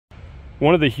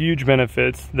One of the huge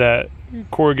benefits that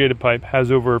corrugated pipe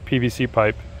has over PVC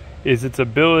pipe is its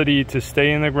ability to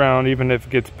stay in the ground even if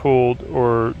it gets pulled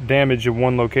or damaged in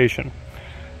one location.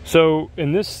 So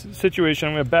in this situation,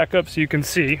 I'm going to back up so you can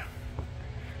see.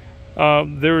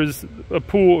 There was a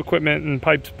pool equipment and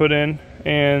pipes put in,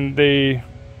 and they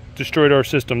destroyed our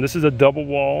system. This is a double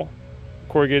wall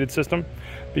corrugated system,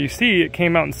 but you see it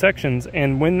came out in sections,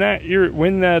 and when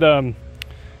that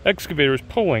excavator is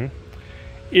pulling,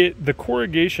 the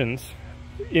corrugations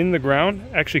in the ground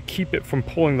actually keep it from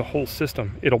pulling the whole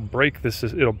system. It'll break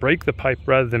the pipe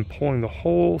rather than pulling the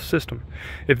whole system.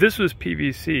 If this was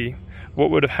PVC, what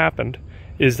would have happened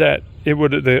is that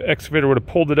the excavator would have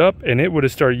pulled it up and it would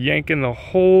have started yanking the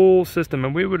whole system,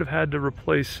 and we would have had to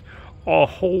replace a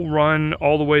whole run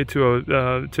all the way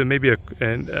to maybe a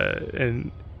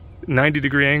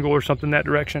 90-degree angle or something in that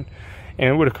direction, and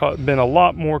it would have been a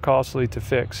lot more costly to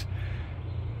fix.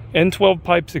 N12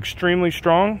 pipe's extremely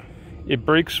strong. It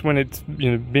breaks when it's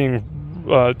being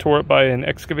tore up by an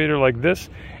excavator like this,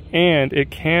 and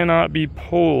it cannot be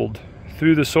pulled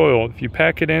through the soil. If you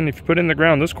pack it in, if you put it in the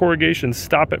ground, those corrugations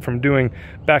stop it from doing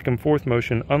back and forth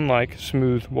motion, unlike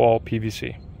smooth wall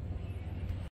PVC.